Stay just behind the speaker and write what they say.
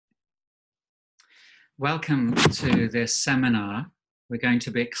Welcome to this seminar. We're going to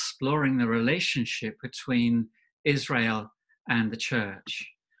be exploring the relationship between Israel and the church.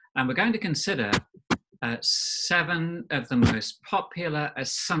 And we're going to consider 7 of the most popular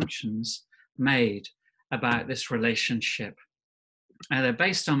assumptions made about this relationship. They're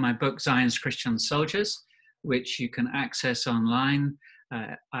based on my book, Zion's Christian Soldiers, which you can access online,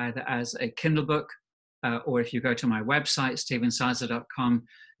 either as a Kindle book, or if you go to my website, stephensizer.com,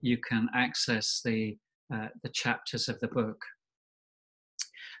 you can access the chapters of the book.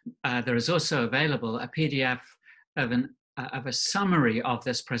 There is also available a PDF of a summary of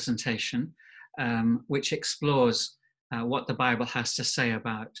this presentation, which explores what the Bible has to say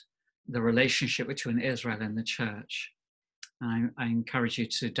about the relationship between Israel and the church. I encourage you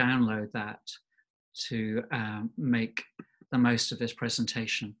to download that to make the most of this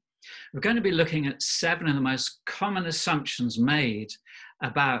presentation. We're going to be looking at 7 of the most common assumptions made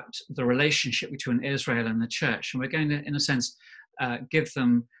about the relationship between Israel and the church. And we're going to, in a sense, give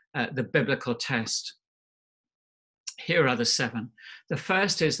them the biblical test. Here are the 7. The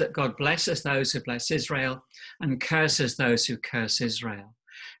first is that God blesses those who bless Israel and curses those who curse Israel.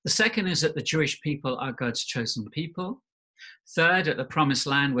 The second is that the Jewish people are God's chosen people. Third, that the promised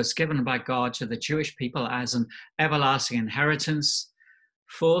land was given by God to the Jewish people as an everlasting inheritance.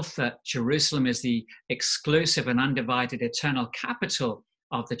 Fourth, that Jerusalem is the exclusive and undivided eternal capital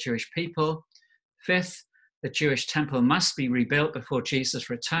of the Jewish people. Fifth, the Jewish temple must be rebuilt before Jesus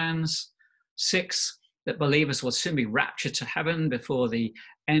returns. Sixth, that believers will soon be raptured to heaven before the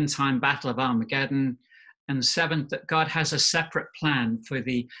end-time battle of Armageddon. And seventh, that God has a separate plan for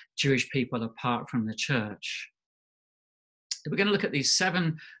the Jewish people apart from the church. We're going to look at these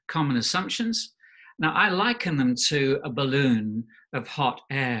 7 common assumptions. Now, I liken them to a balloon of hot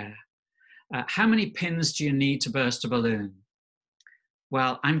air. How many pins do you need to burst a balloon?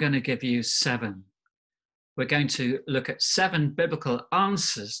 Well, I'm going to give you 7. We're going to look at 7 biblical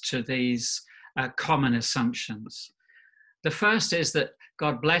answers to these common assumptions. The first is that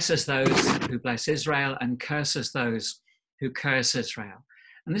God blesses those who bless Israel and curses those who curse Israel.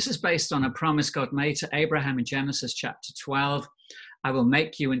 And this is based on a promise God made to Abraham in Genesis chapter 12. I will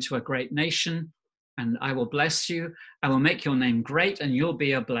make you into a great nation, and I will bless you. I will make your name great, and you'll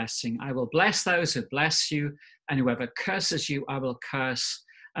be a blessing. I will bless those who bless you, and whoever curses you, I will curse,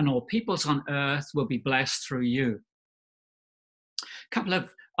 and all peoples on earth will be blessed through you. A couple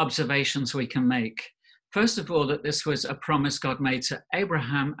of observations we can make. First of all, that this was a promise God made to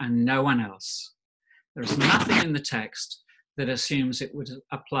Abraham and no one else. There is nothing in the text that assumes it would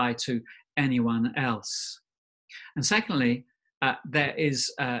apply to anyone else. And secondly, there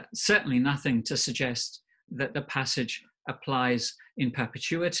is certainly nothing to suggest that the passage applies in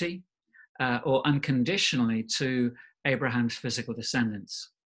perpetuity or unconditionally to Abraham's physical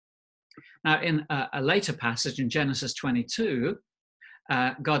descendants. Now, in a later passage in Genesis 22,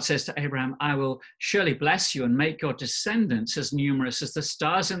 God says to Abraham, I will surely bless you and make your descendants as numerous as the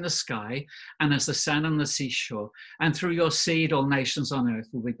stars in the sky and as the sand on the seashore, and through your seed all nations on earth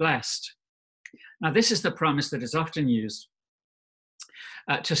will be blessed. Now, this is the promise that is often used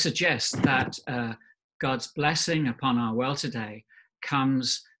to suggest that God's blessing upon our world today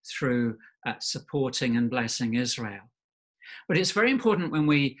comes through supporting and blessing Israel. But it's very important when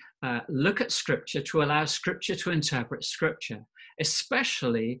we look at Scripture to allow Scripture to interpret Scripture,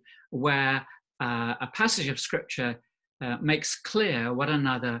 especially where a passage of Scripture makes clear what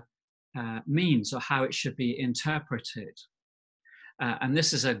another means or how it should be interpreted. And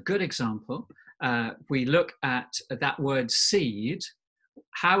this is a good example. We look at that word seed.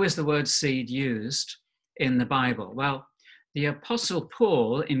 How is the word seed used in the Bible? Well, the Apostle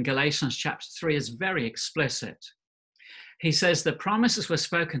Paul in Galatians chapter 3 is very explicit. He says the promises were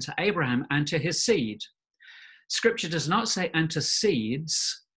spoken to Abraham and to his seed. Scripture does not say and to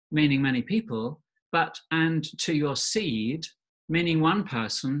seeds, meaning many people, but and to your seed, meaning one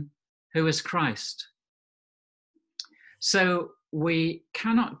person, who is Christ. So we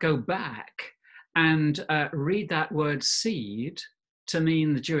cannot go back and read that word seed to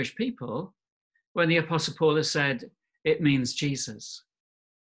mean the Jewish people when the Apostle Paul has said it means Jesus.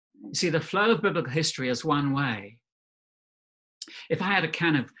 You see, the flow of biblical history is one way. If I had a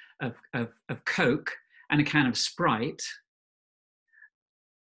can of Coke and a can of Sprite,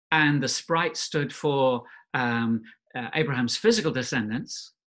 and the Sprite stood for Abraham's physical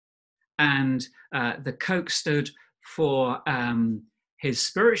descendants, and the Coke stood for his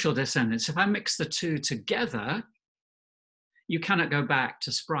spiritual descendants, if I mix the two together, you cannot go back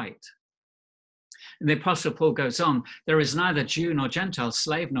to Sprite. And the Apostle Paul goes on, there is neither Jew nor Gentile,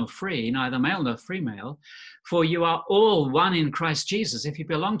 slave nor free, neither male nor female, for you are all one in Christ Jesus. If you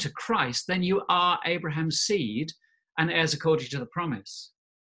belong to Christ, then you are Abraham's seed and heirs according to the promise.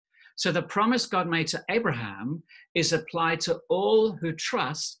 So the promise God made to Abraham is applied to all who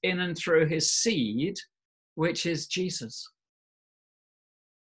trust in and through his seed, which is Jesus.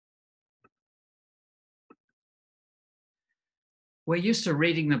 We're used to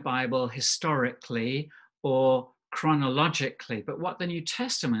reading the Bible historically or chronologically, but what the New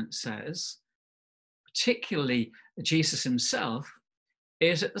Testament says, particularly Jesus himself,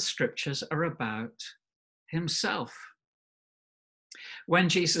 is that the scriptures are about himself. When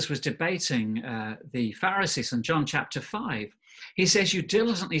Jesus was debating the Pharisees in John chapter 5, he says, you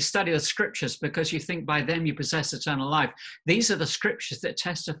diligently study the scriptures because you think by them you possess eternal life. These are the scriptures that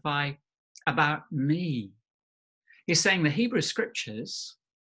testify about me. He's saying the Hebrew scriptures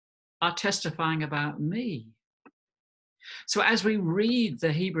are testifying about me. So as we read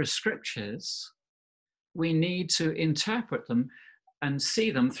the Hebrew scriptures, we need to interpret them and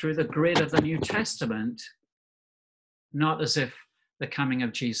see them through the grid of the New Testament, not as if the coming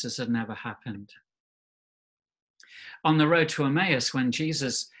of Jesus had never happened. On the road to Emmaus, when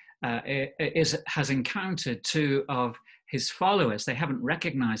Jesus has encountered two of his followers, they haven't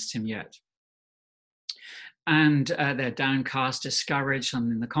recognized him yet. And they're downcast, discouraged,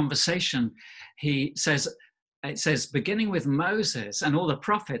 and in the conversation, it says, beginning with Moses and all the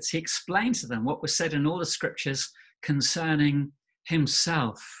prophets, he explained to them what was said in all the scriptures concerning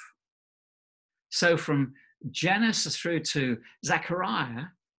himself. So from Genesis through to Zechariah,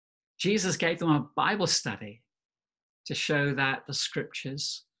 Jesus gave them a Bible study to show that the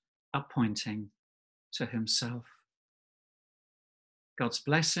scriptures are pointing to himself. God's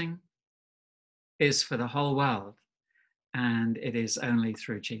blessing is for the whole world, and it is only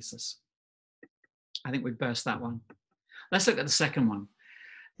through Jesus. I think we burst that one. Let's look at the second one.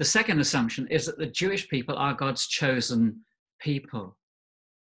 The second assumption is that the Jewish people are God's chosen people.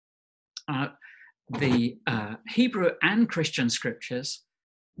 The Hebrew and Christian scriptures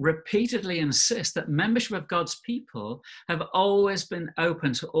repeatedly insist that membership of God's people have always been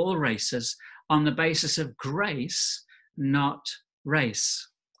open to all races on the basis of grace, not race.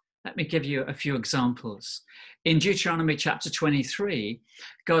 Let me give you a few examples. In Deuteronomy chapter 23,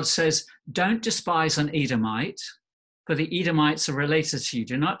 God says, don't despise an Edomite, for the Edomites are related to you.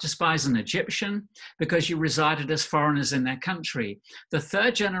 Do not despise an Egyptian, because you resided as foreigners in their country. The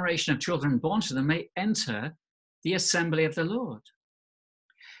third generation of children born to them may enter the assembly of the Lord.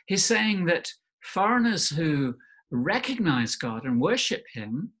 He's saying that foreigners who recognize God and worship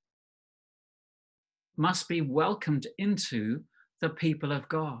him must be welcomed into the people of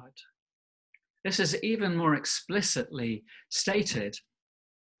God. This is even more explicitly stated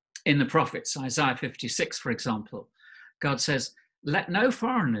in the prophets. Isaiah 56, for example. God says, let no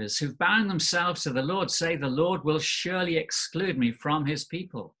foreigners who've bound themselves to the Lord say, the Lord will surely exclude me from his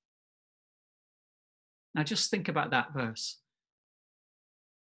people. Now just think about that verse.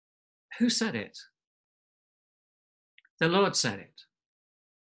 Who said it? The Lord said it.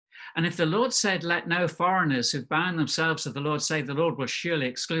 And if the Lord said, let no foreigners who've bound themselves to the Lord say, the Lord will surely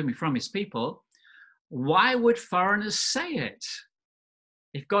exclude me from his people, why would foreigners say it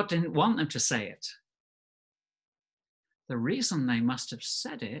if God didn't want them to say it? The reason they must have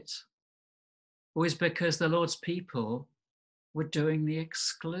said it was because the Lord's people were doing the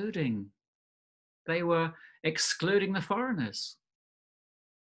excluding. They were excluding the foreigners.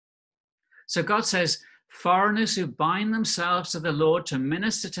 So God says, foreigners who bind themselves to the Lord to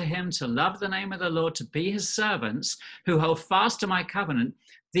minister to him, to love the name of the Lord, to be his servants, who hold fast to my covenant,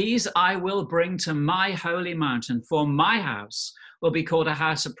 these I will bring to my holy mountain, for my house will be called a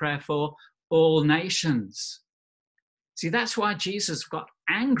house of prayer for all nations. See, that's why Jesus got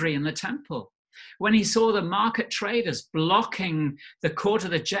angry in the temple. When he saw the market traders blocking the court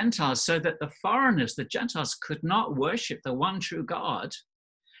of the Gentiles so that the foreigners, the Gentiles, could not worship the one true God,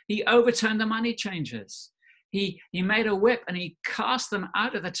 he overturned the money changers. He made a whip and he cast them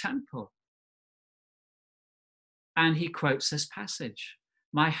out of the temple. And he quotes this passage,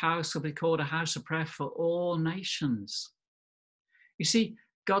 my house will be called a house of prayer for all nations. You see,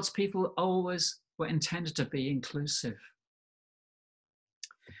 God's people always were intended to be inclusive.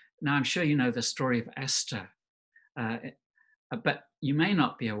 Now, I'm sure you know the story of Esther, but you may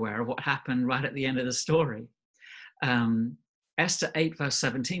not be aware of what happened right at the end of the story. Esther 8 verse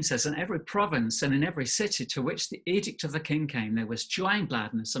 17 says, in every province and in every city to which the edict of the king came, there was joy and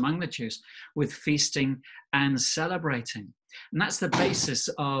gladness among the Jews with feasting and celebrating. And that's the basis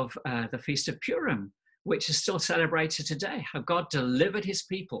of the Feast of Purim, which is still celebrated today, how God delivered his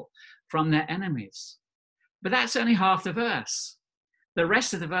people from their enemies. But that's only half the verse. The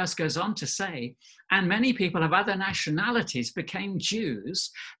rest of the verse goes on to say, and many people of other nationalities became Jews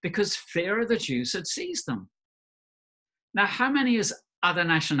because fear of the Jews had seized them. Now, how many is other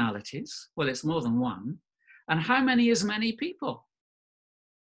nationalities? Well, it's more than one. And how many is many people?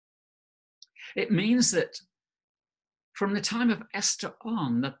 It means that from the time of Esther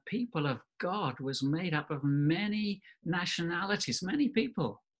on, the people of God was made up of many nationalities, many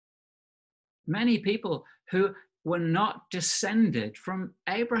people who were not descended from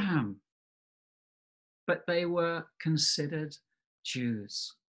Abraham, but they were considered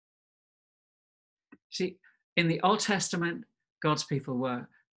Jews. See, in the Old Testament, God's people were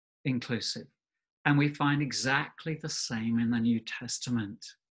inclusive, and we find exactly the same in the New Testament.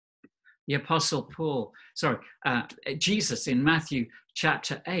 The Apostle Jesus in Matthew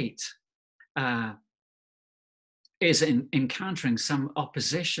chapter 8 is encountering some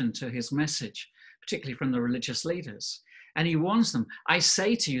opposition to his message, particularly from the religious leaders. And he warns them, I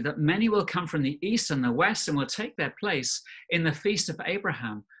say to you that many will come from the east and the west and will take their place in the feast of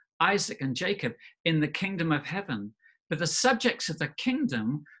Abraham, Isaac, and Jacob in the kingdom of heaven. But the subjects of the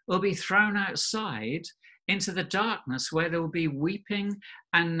kingdom will be thrown outside into the darkness where there will be weeping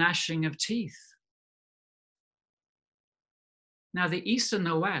and gnashing of teeth. Now, the east and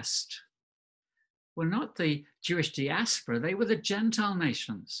the west were not the Jewish diaspora, they were the Gentile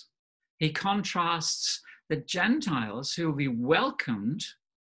nations. He contrasts the Gentiles who will be welcomed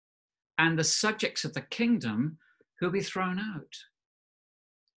and the subjects of the kingdom who will be thrown out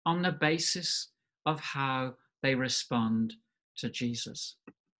on the basis of how they respond to Jesus.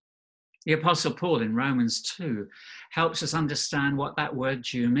 The Apostle Paul in Romans 2 helps us understand what that word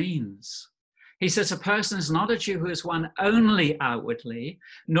Jew means. He says a person is not a Jew who is one only outwardly,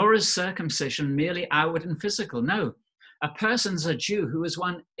 nor is circumcision merely outward and physical. No, a person is a Jew who is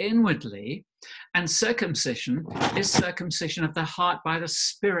one inwardly, and circumcision is circumcision of the heart by the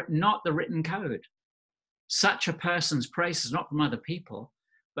Spirit, not the written code. Such a person's praise is not from other people,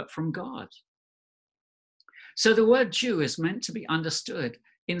 but from God. So the word Jew is meant to be understood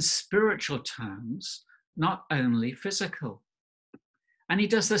in spiritual terms, not only physical. And he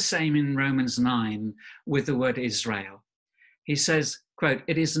does the same in Romans 9 with the word Israel. He says, quote,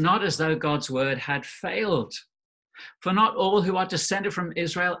 it is not as though God's word had failed, for not all who are descended from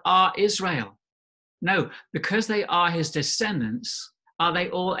Israel are Israel. No, because they are his descendants, are they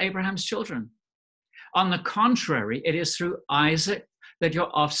all Abraham's children? On the contrary, it is through Isaac that your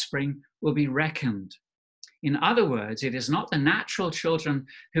offspring will be reckoned. In other words, it is not the natural children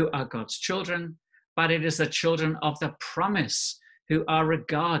who are God's children, but it is the children of the promise who are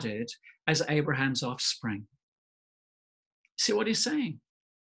regarded as Abraham's offspring. See what he's saying?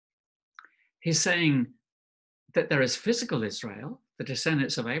 He's saying that there is physical Israel, the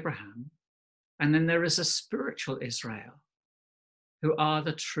descendants of Abraham, and then there is a spiritual Israel, who are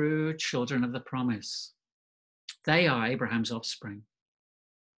the true children of the promise. They are Abraham's offspring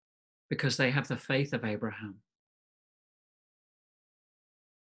because they have the faith of Abraham.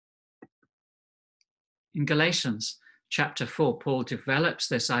 In Galatians chapter 4, Paul develops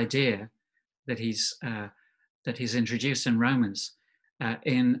this idea that he's introduced in Romans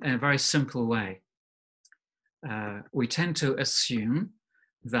in a very simple way. We tend to assume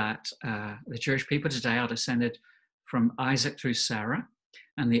that the Jewish people today are descended from Isaac through Sarah,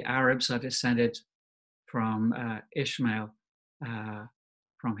 and the Arabs are descended from Ishmael,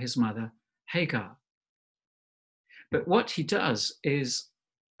 from his mother Hagar. But what he does is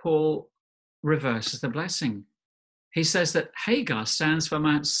Paul reverses the blessing. He says that Hagar stands for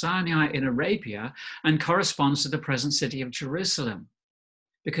Mount Sinai in Arabia and corresponds to the present city of Jerusalem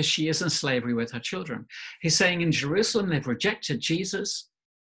because she is in slavery with her children. He's saying in Jerusalem they've rejected Jesus.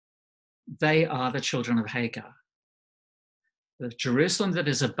 They are the children of Hagar. The Jerusalem that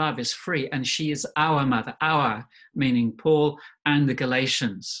is above is free, and she is our mother, our meaning Paul and the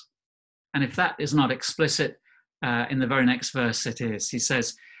Galatians. And if that is not explicit, in the very next verse it is. He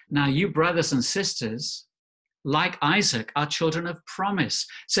says, now you brothers and sisters, like Isaac, are children of promise.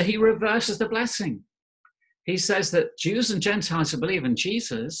 So he reverses the blessing. He says that Jews and Gentiles who believe in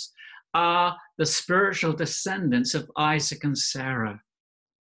Jesus are the spiritual descendants of Isaac and Sarah.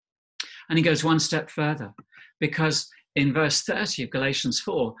 And he goes one step further, because in verse 30 of Galatians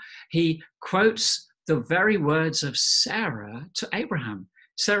 4, he quotes the very words of Sarah to Abraham.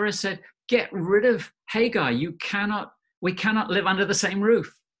 Sarah said, get rid of Hagar. We cannot live under the same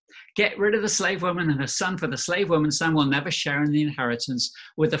roof. Get rid of the slave woman and her son, for the slave woman's son will never share in the inheritance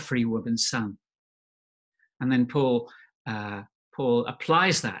with the free woman's son. And then Paul Paul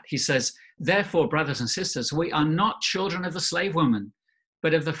applies that. He says, therefore, brothers and sisters, we are not children of the slave woman,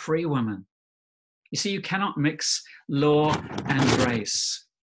 but of the free woman. You see, you cannot mix law and grace.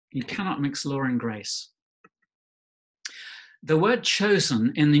 You cannot mix law and grace. The word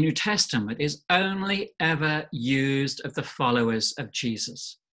chosen in the New Testament is only ever used of the followers of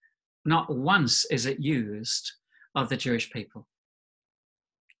Jesus. Not once is it used of the Jewish people.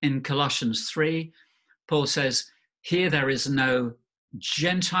 In Colossians 3, Paul says, here there is no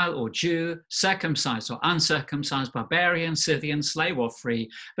Gentile or Jew, circumcised or uncircumcised, barbarian, Scythian, slave or free,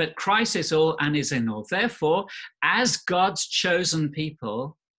 but Christ is all and is in all. Therefore, as God's chosen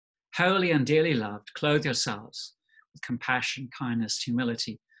people, holy and dearly loved, clothe yourselves with compassion, kindness,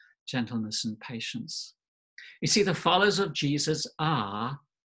 humility, gentleness, and patience. You see, the followers of Jesus are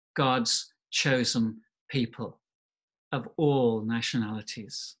God's chosen people of all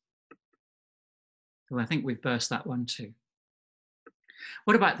nationalities. So I think we've burst that one too.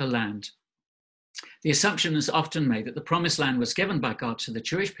 What about the land? The assumption is often made that the promised land was given by God to the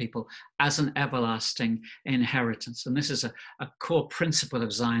Jewish people as an everlasting inheritance. And this is a core principle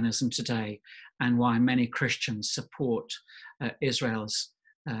of Zionism today, and why many Christians support Israel's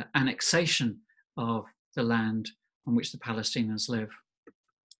annexation of the land on which the Palestinians live.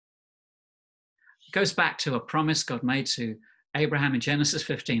 It goes back to a promise God made to Abraham in Genesis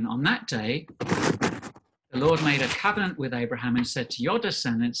 15. On that day, the Lord made a covenant with Abraham and said, to your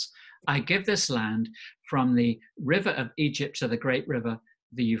descendants, I give this land from the river of Egypt to the great river,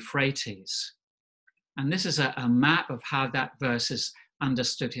 the Euphrates. And this is a map of how that verse is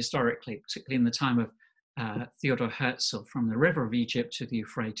understood historically, particularly in the time of Theodor Herzl, from the river of Egypt to the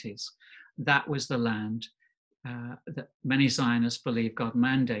Euphrates. That was the land that many Zionists believe God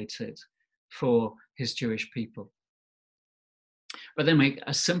mandated for his Jewish people. But they make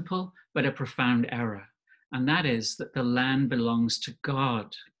a simple but a profound error, and that is that the land belongs to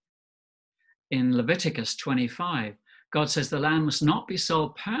God. In Leviticus 25, God says the land must not be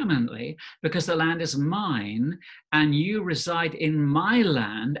sold permanently because the land is mine and you reside in my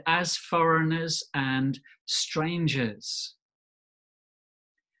land as foreigners and strangers.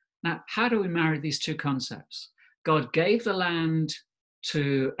 Now, how do we marry these two concepts? God gave the land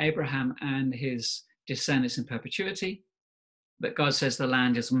to Abraham and his descendants in perpetuity, but God says the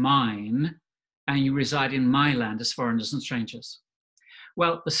land is mine and you reside in my land as foreigners and strangers.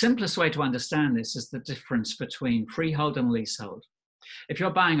 Well, the simplest way to understand this is the difference between freehold and leasehold. If you're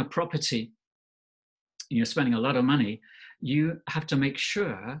buying a property and you're spending a lot of money, you have to make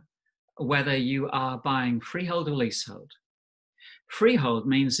sure whether you are buying freehold or leasehold. Freehold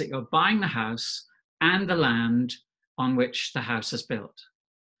means that you're buying the house and the land on which the house is built.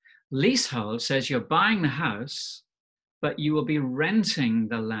 Leasehold says you're buying the house, but you will be renting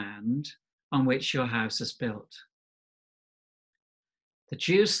the land on which your house is built. The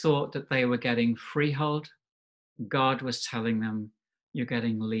Jews thought that they were getting freehold. God was telling them, you're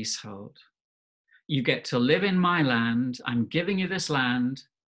getting leasehold. You get to live in my land. I'm giving you this land,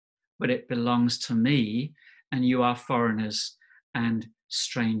 but it belongs to me, and you are foreigners and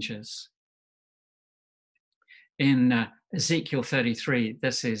strangers. In Ezekiel 33,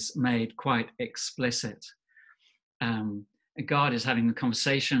 this is made quite explicit. God is having a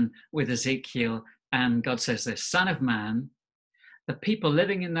conversation with Ezekiel, and God says this, Son of man, the people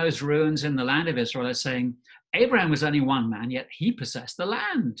living in those ruins in the land of Israel are saying, Abraham was only one man, yet he possessed the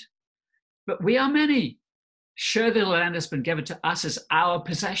land. But we are many. Sure, the land has been given to us as our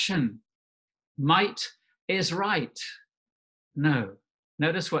possession. Might is right. No.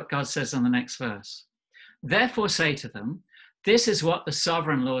 Notice what God says in the next verse. Therefore say to them, this is what the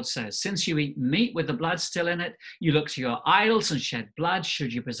sovereign Lord says. Since you eat meat with the blood still in it, you look to your idols and shed blood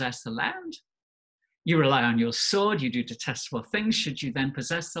should you possess the land. You rely on your sword, you do detestable things should you then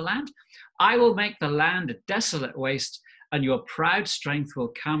possess the land. I will make the land a desolate waste and your proud strength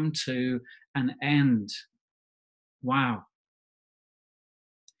will come to an end. Wow.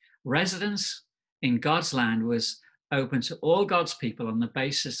 Residence in God's land was open to all God's people on the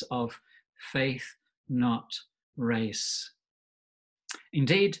basis of faith, not race.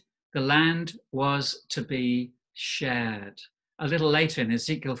 Indeed, the land was to be shared. A little later in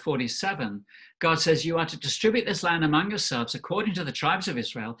Ezekiel 47, God says, you are to distribute this land among yourselves according to the tribes of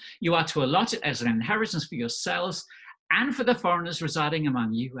Israel. You are to allot it as an inheritance for yourselves and for the foreigners residing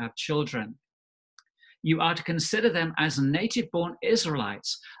among you who have children. You are to consider them as native-born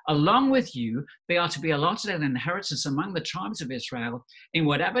Israelites. Along with you, they are to be allotted an inheritance among the tribes of Israel. In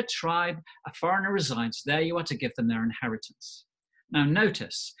whatever tribe a foreigner resides, there you are to give them their inheritance. Now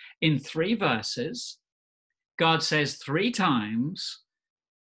notice, in 3 verses, God says 3 times,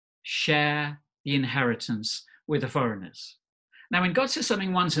 share the inheritance with the foreigners. Now, when God says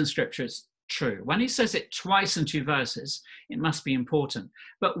something once in Scripture, it's true. When he says it twice in 2 verses, it must be important.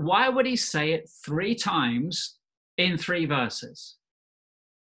 But why would he say it 3 times in 3 verses?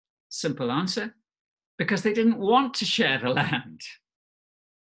 Simple answer, because they didn't want to share the land.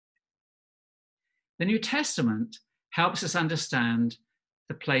 The New Testament helps us understand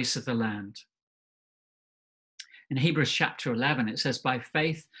the place of the land. In Hebrews chapter 11, it says, by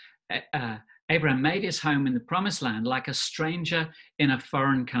faith, Abraham made his home in the promised land like a stranger in a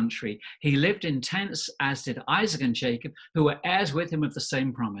foreign country. He lived in tents, as did Isaac and Jacob, who were heirs with him of the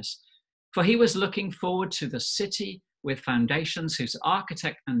same promise. For he was looking forward to the city with foundations, whose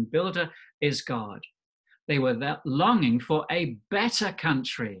architect and builder is God. They were longing for a better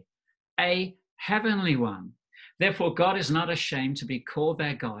country, a heavenly one. Therefore, God is not ashamed to be called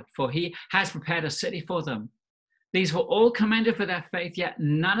their God, for he has prepared a city for them. These were all commended for their faith, yet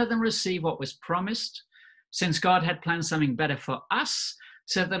none of them received what was promised, since God had planned something better for us,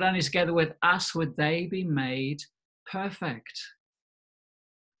 so that only together with us would they be made perfect.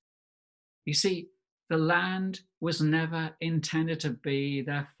 You see, the land was never intended to be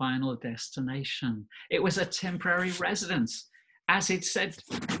their final destination. It was a temporary residence. As it said,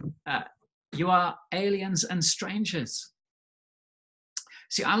 you are aliens and strangers.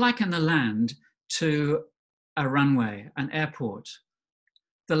 See, I liken the land to a runway, an airport.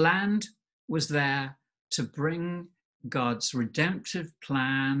 The land was there to bring God's redemptive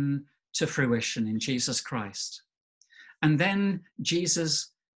plan to fruition in Jesus Christ. And then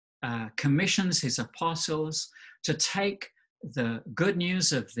Jesus commissions his apostles to take the good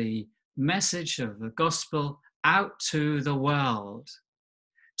news of the message of the gospel out to the world,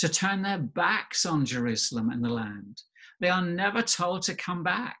 to turn their backs on Jerusalem and the land. They are never told to come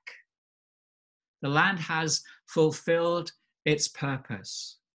back. The land has fulfilled its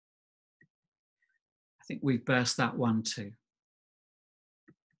purpose. I think we've burst that one too.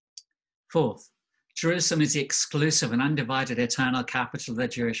 Fourth, Jerusalem is the exclusive and undivided eternal capital of the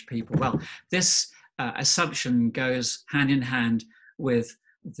Jewish people. Well, this assumption goes hand in hand with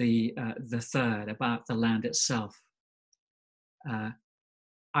the third about the land itself.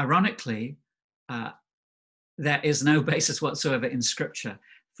 Ironically, there is no basis whatsoever in Scripture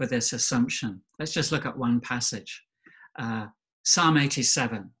for this assumption. Let's just look at one passage. Psalm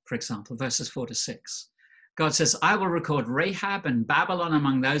 87, for example, verses 4 to 6. God says, I will record Rahab and Babylon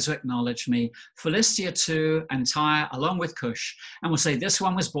among those who acknowledge me, Philistia too, and Tyre along with Cush, and will say, this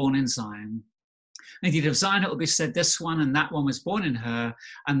one was born in Zion. Indeed, of Zion it will be said, this one and that one was born in her,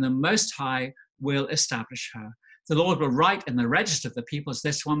 and the Most High will establish her. The Lord will write in the register of the peoples,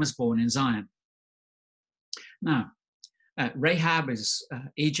 this one was born in Zion. Now, Rahab is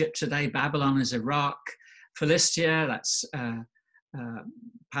Egypt today, Babylon is Iraq, Philistia, that's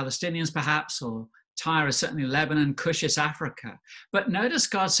Palestinians perhaps, or Tyre is certainly Lebanon, Cush is Africa. But notice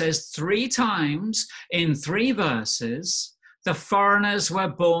God says 3 times in 3 verses, the foreigners were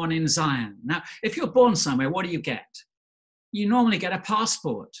born in Zion. Now, if you're born somewhere, what do you get? You normally get a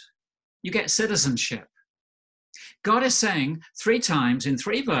passport. You get citizenship. God is saying 3 times in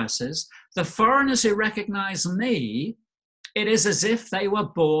 3 verses, the foreigners who recognize me, it is as if they were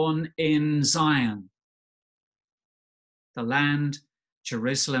born in Zion. The land,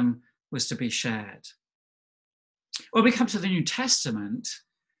 Jerusalem, was to be shared. When we come to the New Testament,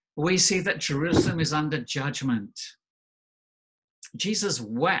 we see that Jerusalem is under judgment. Jesus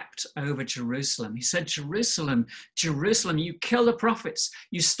wept over Jerusalem. He said, Jerusalem, Jerusalem, you kill the prophets,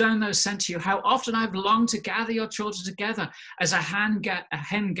 you stone those sent to you. How often I've longed to gather your children together as a hen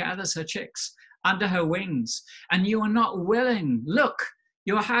gathers her chicks under her wings, and you are not willing. Look,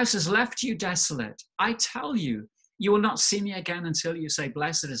 your house has left you desolate. I tell you, you will not see me again until you say,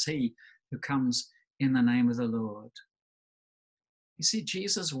 blessed is he who comes in the name of the Lord. You see,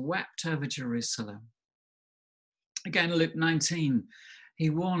 Jesus wept over Jerusalem. Again, Luke 19,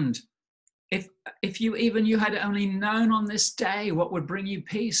 he warned, if you had only known on this day what would bring you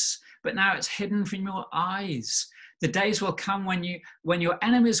peace, but now it's hidden from your eyes. The days will come when your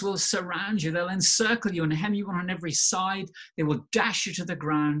enemies will surround you. They'll encircle you and hem you on every side. They will dash you to the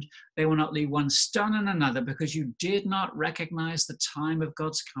ground. They will not leave one stone on another, because you did not recognize the time of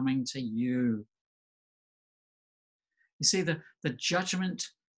God's coming to you. You see, the judgment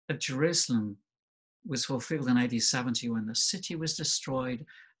of Jerusalem was fulfilled in AD 70 when the city was destroyed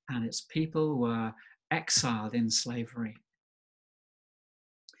and its people were exiled in slavery.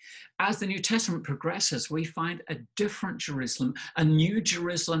 As the New Testament progresses, we find a different Jerusalem, a new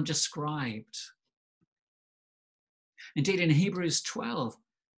Jerusalem described. Indeed, in Hebrews 12,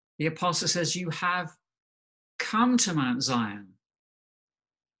 the apostle says, you have come to Mount Zion.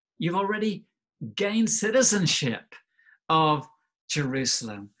 You've already gained citizenship of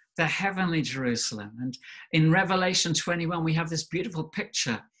Jerusalem, the heavenly Jerusalem. And in Revelation 21, we have this beautiful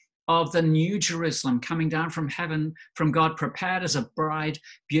picture of the new Jerusalem coming down from heaven, from God, prepared as a bride,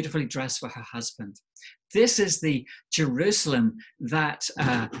 beautifully dressed for her husband. This is the Jerusalem that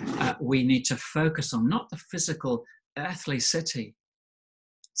we need to focus on, not the physical, earthly city.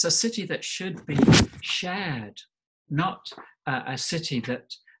 It's a city that should be shared, not a city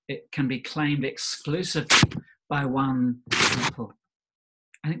that it can be claimed exclusively by one people.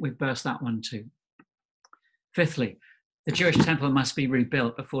 I think we've burst that one too. Fifthly, the Jewish temple must be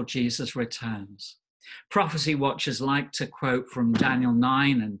rebuilt before Jesus returns. Prophecy watchers like to quote from Daniel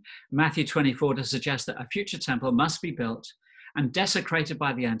 9 and Matthew 24 to suggest that a future temple must be built and desecrated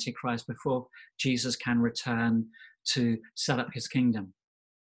by the Antichrist before Jesus can return to set up his kingdom.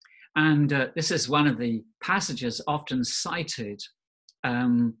 And this is one of the passages often cited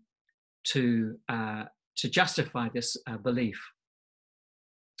to justify this belief.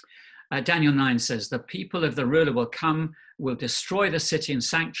 Daniel 9 says, the people of the ruler will come, will destroy the city and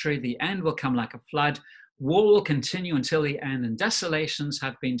sanctuary. The end will come like a flood. War will continue until the end, and desolations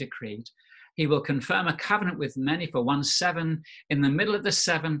have been decreed. He will confirm a covenant with many for 1 7. In the middle of the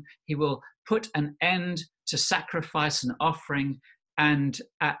 7, he will put an end to sacrifice and offering. And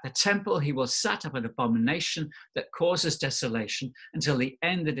at the temple, he will set up an abomination that causes desolation until the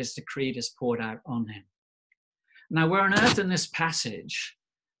end that is decreed is poured out on him. Now, where on earth in this passage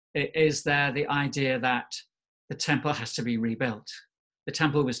is there the idea that the temple has to be rebuilt? The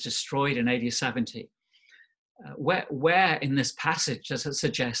temple was destroyed in AD 70. Where in this passage does it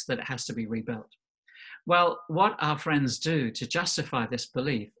suggest that it has to be rebuilt? Well, what our friends do to justify this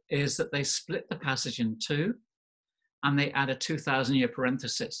belief is that they split the passage in two and they add a 2,000-year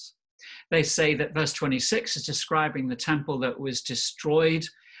parenthesis. They say that verse 26 is describing the temple that was destroyed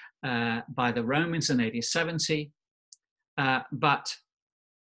by the Romans in AD 70, but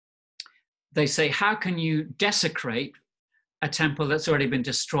they say, how can you desecrate a temple that's already been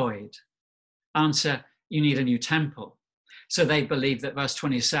destroyed? Answer, you need a new temple. So they believe that verse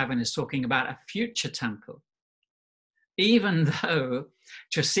 27 is talking about a future temple, even though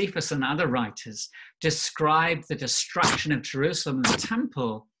Josephus and other writers described the destruction of Jerusalem and the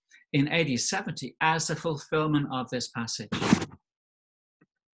temple in AD 70 as the fulfillment of this passage.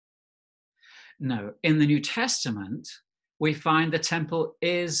 No, in the New Testament, we find the temple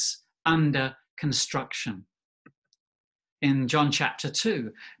is under construction. In John chapter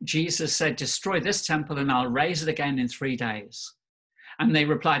 2, Jesus said, destroy this temple and I'll raise it again in 3 days. And they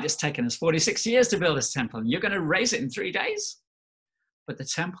replied, it's taken us 46 years to build this temple, and you're going to raise it in 3 days? But the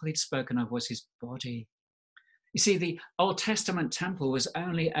temple he'd spoken of was his body. You see, the Old Testament temple was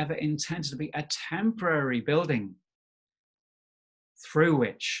only ever intended to be a temporary building through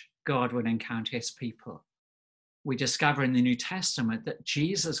which God would encounter his people. We discover in the New Testament that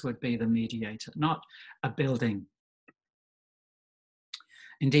Jesus would be the mediator, not a building.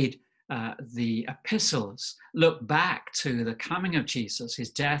 Indeed, the epistles look back to the coming of Jesus, his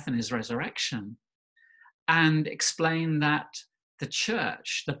death and his resurrection, and explain that the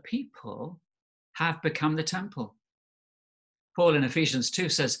church, the people, have become the temple. Paul in Ephesians 2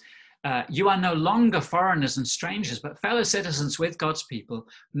 says, you are no longer foreigners and strangers, but fellow citizens with God's people,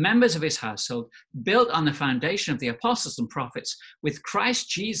 members of his household, built on the foundation of the apostles and prophets, with Christ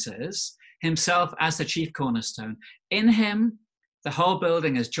Jesus himself as the chief cornerstone. In him, the whole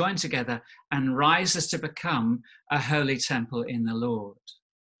building is joined together and rises to become a holy temple in the Lord.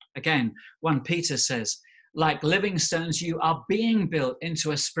 Again, 1 Peter says, like living stones, you are being built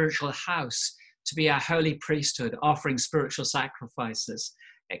into a spiritual house to be a holy priesthood, offering spiritual sacrifices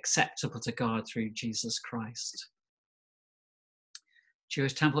acceptable to God through Jesus Christ.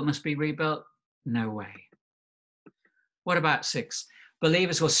 Jewish temple must be rebuilt? No way. What about 6?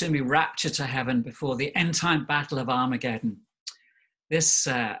 Believers will soon be raptured to heaven before the end-time battle of Armageddon. This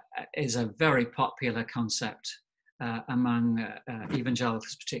is a very popular concept among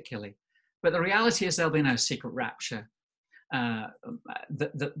evangelicals particularly. But the reality is there'll be no secret rapture.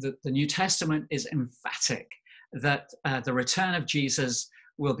 The New Testament is emphatic that the return of Jesus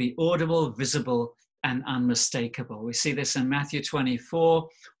will be audible, visible, and unmistakable. We see this in Matthew 24.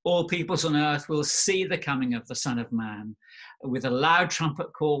 All peoples on earth will see the coming of the Son of Man. With a loud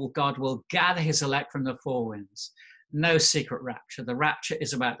trumpet call, God will gather his elect from the four winds. No secret rapture. The rapture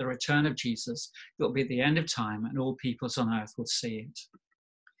is about the return of Jesus. It will be at the end of time, and all peoples on earth will see it.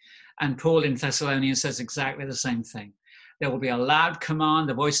 And Paul in Thessalonians says exactly the same thing. There will be a loud command,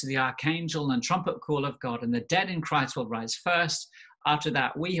 the voice of the archangel, and trumpet call of God, and the dead in Christ will rise first. After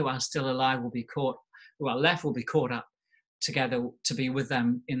that, we who are still alive will be caught, who are left will be caught up together to be with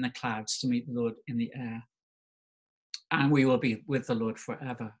them in the clouds to meet the Lord in the air. and we will be with the Lord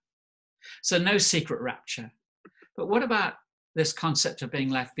forever. So no secret rapture. But what about this concept of being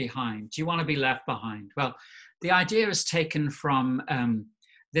left behind? Do you want to be left behind? Well, the idea is taken from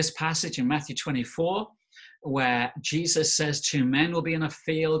this passage in Matthew 24, where Jesus says 2 men will be in a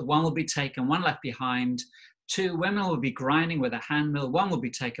field, one will be taken, one left behind. 2 women will be grinding with a handmill, one will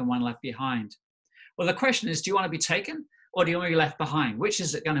be taken, one left behind. Well, the question is, do you want to be taken or do you want to be left behind? Which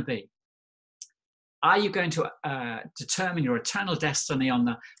is it going to be? Are you going to determine your eternal destiny on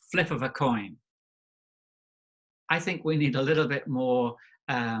the flip of a coin? I think we need a little bit more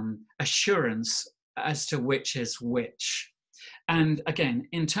assurance as to which is which. And again,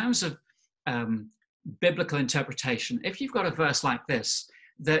 in terms of biblical interpretation, if you've got a verse like this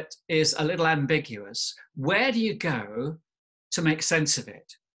that is a little ambiguous, where do you go to make sense of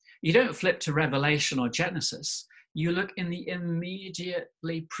it? You don't flip to Revelation or Genesis. You look in the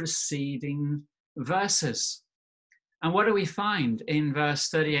immediately preceding verses. And what do we find in verse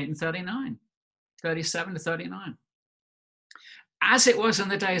 38 and 39? 37 to 39. As it was in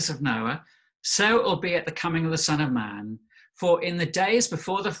the days of Noah, so it will be at the coming of the Son of Man. For in the days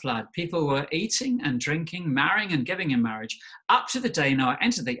before the flood, people were eating and drinking, marrying and giving in marriage, up to the day Noah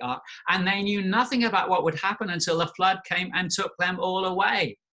entered the ark, and they knew nothing about what would happen until the flood came and took them all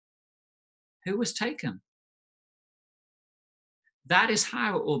away. Who was taken? That is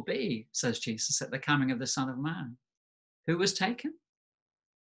how it will be, says Jesus, at the coming of the Son of Man. Who was taken?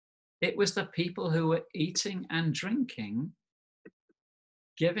 It was the people who were eating and drinking,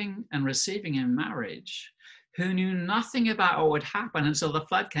 giving and receiving in marriage, who knew nothing about what would happen until the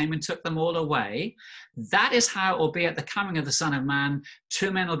flood came and took them all away. That is how it will be at the coming of the Son of Man.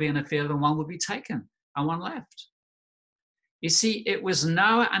 2 men will be in a field and one will be taken and one left. You see, it was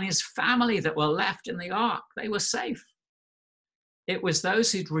Noah and his family that were left in the ark. They were safe. It was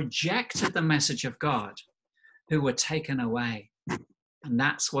those who'd rejected the message of God who were taken away. And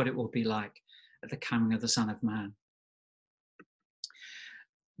that's what it will be like at the coming of the Son of Man.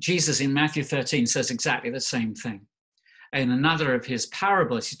 Jesus in Matthew 13 says exactly the same thing. In another of his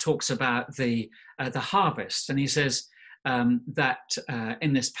parables, he talks about the harvest. And he says that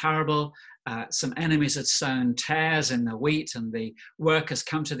in this parable, some enemies had sown tares in the wheat, and the workers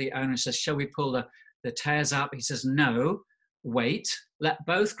come to the owner and says, shall we pull the tares up? He says, no, wait, let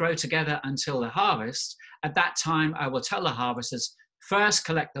both grow together until the harvest. At that time, I will tell the harvesters, first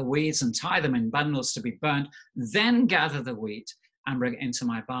collect the weeds and tie them in bundles to be burnt, then gather the wheat and bring it into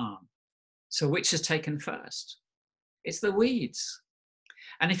my barn. So which is taken first? It's the weeds.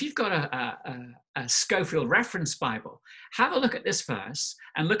 And if you've got a Scofield Reference Bible, have a look at this verse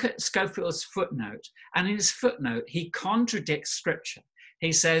and look at Scofield's footnote. And in his footnote, he contradicts scripture.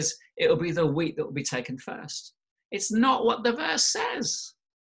 He says it will be the wheat that will be taken first. It's not what the verse says.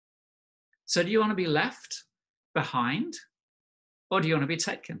 So do you want to be left behind or do you want to be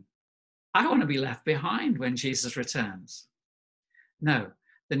taken? I want to be left behind when Jesus returns. No,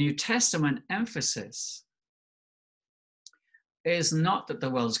 the New Testament emphasis is not that the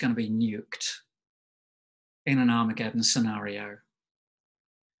world is going to be nuked in an Armageddon scenario.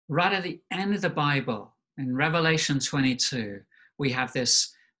 Right at the end of the Bible, in Revelation 22, we have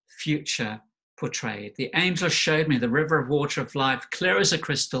this future portrayed. The angel showed me the river of water of life, clear as a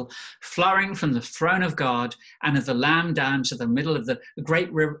crystal, flowing from the throne of God and of the Lamb down to the middle of the great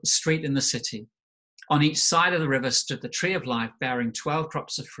street in the city. On each side of the river stood the tree of life, bearing 12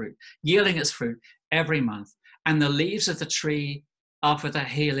 crops of fruit, yielding its fruit every month. And the leaves of the tree are for the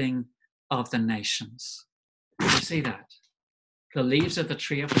healing of the nations. You see that? The leaves of the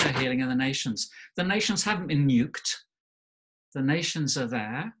tree are for the healing of the nations. The nations haven't been nuked. The nations are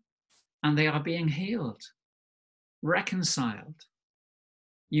there, and they are being healed, reconciled,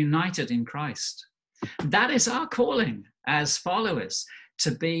 united in Christ. That is our calling as followers,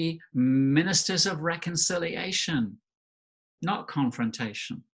 to be ministers of reconciliation, not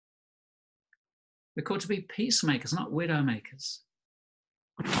confrontation. We're called to be peacemakers, not widow makers.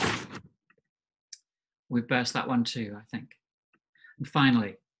 We burst that one too, I think. And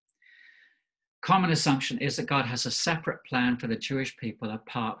finally, common assumption is that God has a separate plan for the Jewish people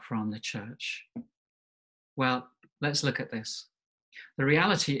apart from the church. Well, let's look at this. The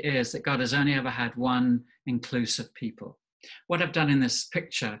reality is that God has only ever had one inclusive people. What I've done in this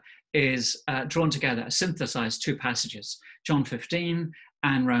picture is drawn together, synthesized 2 passages, John 15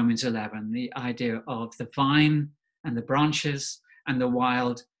 and Romans 11, the idea of the vine and the branches and the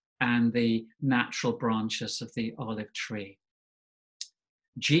wild and the natural branches of the olive tree.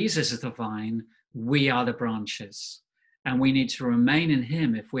 Jesus is the vine, we are the branches, and we need to remain in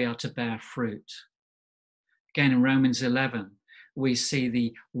him if we are to bear fruit. Again, in Romans 11, we see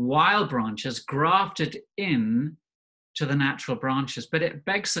the wild branches grafted in to the natural branches. But it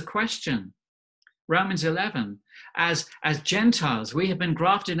begs the question, Romans 11, as Gentiles, we have been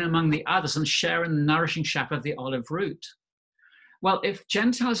grafted in among the others and share in the nourishing sap of the olive root. Well, if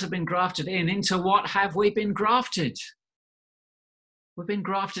Gentiles have been grafted into what have we been grafted? We've been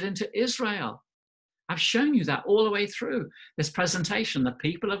grafted into Israel. I've shown you that all the way through this presentation. The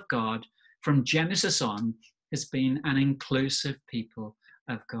people of God from Genesis on has been an inclusive people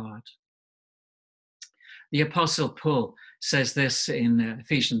of God. The Apostle Paul says this in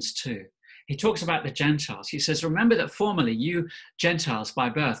Ephesians 2. He talks about the Gentiles. He says, remember that formerly you Gentiles by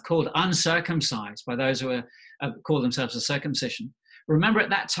birth, called uncircumcised by those who call themselves a circumcision. Remember at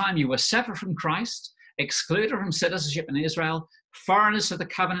that time you were separate from Christ, excluded from citizenship in Israel, foreigners to the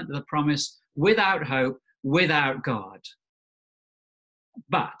covenant of the promise, without hope, without God.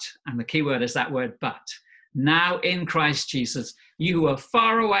 But, and the key word is that word but, now in Christ Jesus, you who are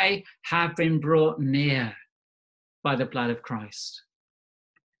far away have been brought near by the blood of Christ.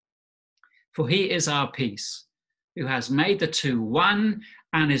 For he is our peace, who has made the two one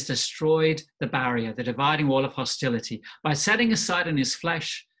and has destroyed the barrier, the dividing wall of hostility, by setting aside in his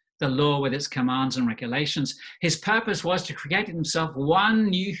flesh the law with its commands and regulations. His purpose was to create in himself one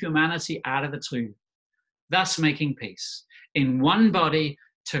new humanity out of the two, thus making peace in one body,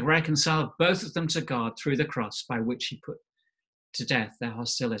 to reconcile both of them to God through the cross, by which he put to death their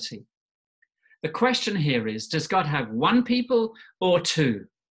hostility. The question here is, does God have one people or two?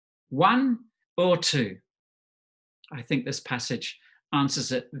 One or two? I think this passage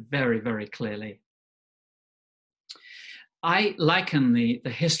answers it very, very clearly. I liken the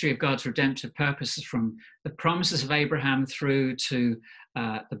history of God's redemptive purposes from the promises of Abraham through to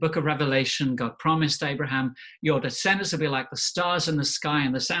the book of Revelation. God promised Abraham, your descendants will be like the stars in the sky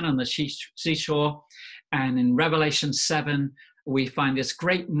and the sand on the seashore. And in Revelation 7, we find this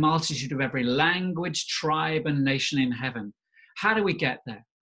great multitude of every language, tribe, and nation in heaven. How do we get there?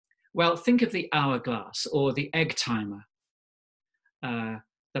 Well, think of the hourglass or the egg timer.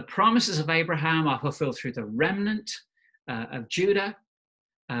 The promises of Abraham are fulfilled through the remnant of Judah,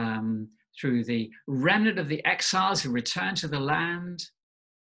 through the remnant of the exiles who return to the land,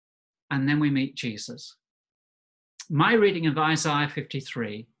 and then we meet Jesus. My reading of Isaiah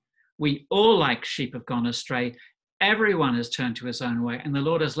 53, we all like sheep have gone astray, everyone has turned to his own way, and the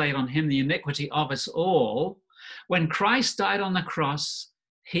Lord has laid on him the iniquity of us all. When Christ died on the cross,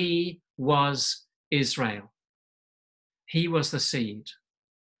 he was Israel. He was the seed.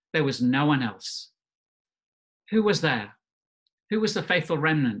 There was no one else. Who was there? Who was the faithful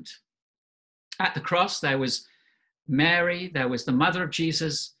remnant? At the cross, there was Mary, there was the mother of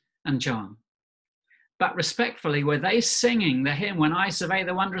Jesus, and John. But respectfully, were they singing the hymn, When I Survey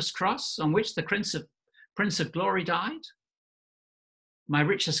the Wondrous Cross, on which the Prince of Glory died? My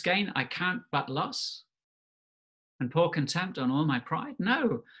richest gain I count but loss, and pour contempt on all my pride?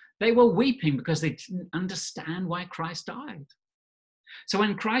 No, they were weeping because they didn't understand why Christ died. So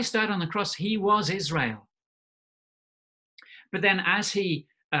when Christ died on the cross, he was Israel. But then as he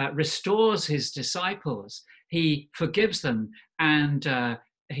restores his disciples, he forgives them, and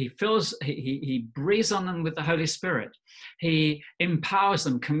he breathes on them with the Holy Spirit. He empowers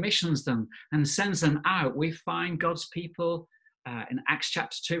them, commissions them, and sends them out. We find God's people in Acts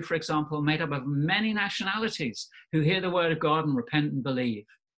chapter 2, for example, made up of many nationalities who hear the word of God and repent and believe.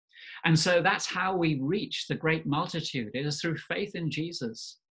 And so that's how we reach the great multitude. It is through faith in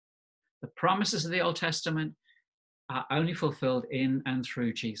Jesus. The promises of the Old Testament are only fulfilled in and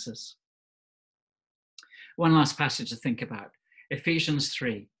through Jesus. One last passage to think about, Ephesians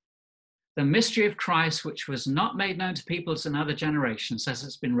 3. The mystery of Christ, which was not made known to peoples in other generations, as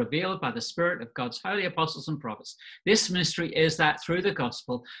it's been revealed by the Spirit of God's holy apostles and prophets. This mystery is that through the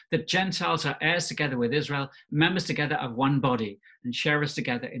gospel, the Gentiles are heirs together with Israel, members together of one body, and sharers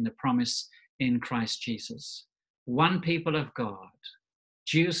together in the promise in Christ Jesus. One people of God,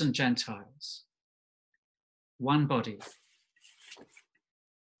 Jews and Gentiles, one body.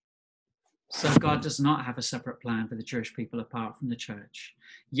 So God does not have a separate plan for the Jewish people apart from the church.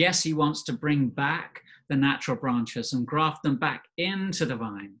 Yes, he wants to bring back the natural branches and graft them back into the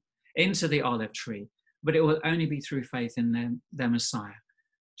vine, into the olive tree, but it will only be through faith in their Messiah,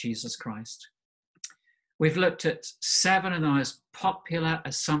 Jesus Christ. We've looked at 7 of the most popular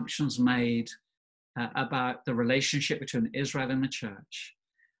assumptions made about the relationship between Israel and the church.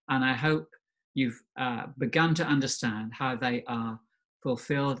 And I hope you've begun to understand how they are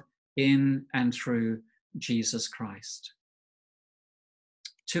fulfilled in and through Jesus Christ.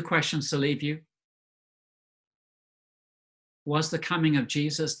 2 questions to leave you. Was the coming of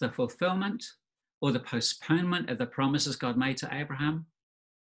Jesus the fulfillment or the postponement of the promises God made to Abraham?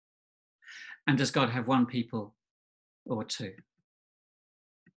 And does God have one people or two.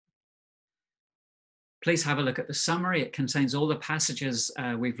 Please have a look at the summary. It contains all the passages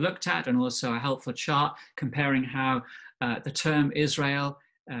we've looked at, and also a helpful chart comparing how the term Israel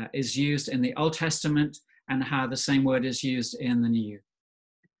is used in the Old Testament and how the same word is used in the New.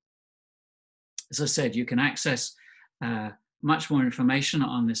 As I said, you can access much more information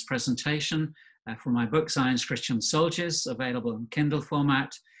on this presentation from my book, Zion's Christian Soldiers, available in Kindle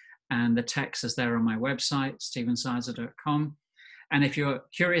format, and the text is there on my website, stephensizer.com. And if you're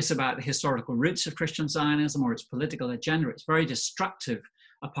curious about the historical roots of Christian Zionism or its political agenda, its very destructive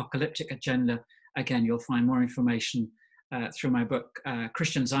apocalyptic agenda, again, you'll find more information through my book,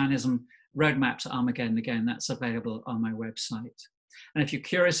 Christian Zionism, Roadmap to Armageddon. Again, that's available on my website. And if you're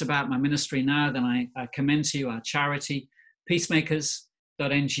curious about my ministry now, then I commend to you our charity,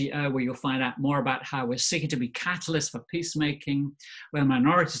 peacemakers.ngo, where you'll find out more about how we're seeking to be catalysts for peacemaking, where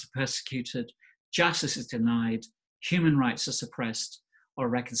minorities are persecuted, justice is denied, human rights are suppressed, or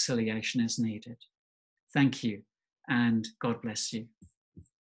reconciliation is needed. Thank you, and God bless you.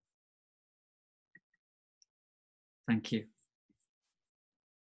 Thank you.